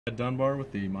Ed Dunbar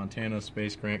with the Montana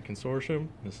Space Grant Consortium.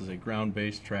 This is a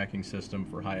ground-based tracking system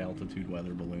for high-altitude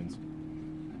weather balloons.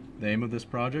 The aim of this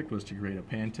project was to create a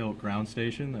pan-tilt ground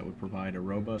station that would provide a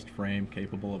robust frame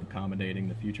capable of accommodating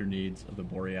the future needs of the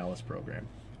BOREALIS program.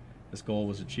 This goal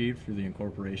was achieved through the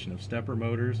incorporation of stepper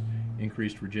motors,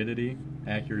 increased rigidity,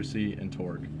 accuracy, and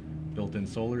torque, built-in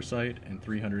solar sight, and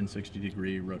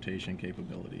 360-degree rotation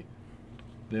capability.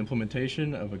 The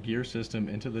implementation of a gear system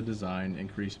into the design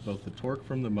increased both the torque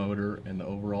from the motor and the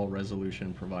overall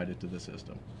resolution provided to the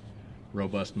system.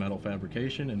 Robust metal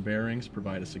fabrication and bearings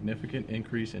provide a significant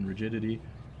increase in rigidity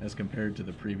as compared to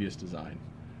the previous design.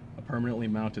 A permanently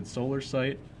mounted solar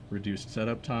sight reduced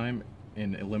setup time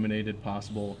and eliminated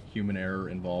possible human error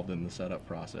involved in the setup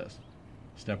process.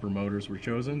 Stepper motors were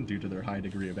chosen due to their high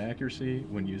degree of accuracy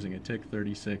when using a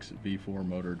TIC36 V4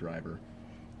 motor driver.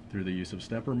 Through the use of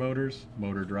stepper motors,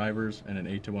 motor drivers, and an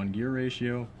 8:1 gear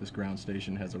ratio, this ground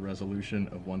station has a resolution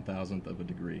of 1/1000th of a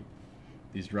degree.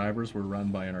 These drivers were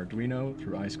run by an arduino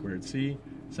through I2C,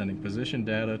 sending position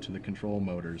data to the control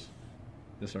motors.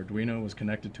 This arduino was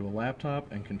connected to a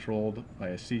laptop and controlled by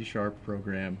a C#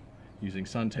 program using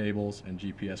sun tables and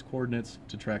GPS coordinates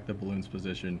to track the balloon's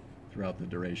position throughout the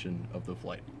duration of the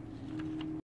flight.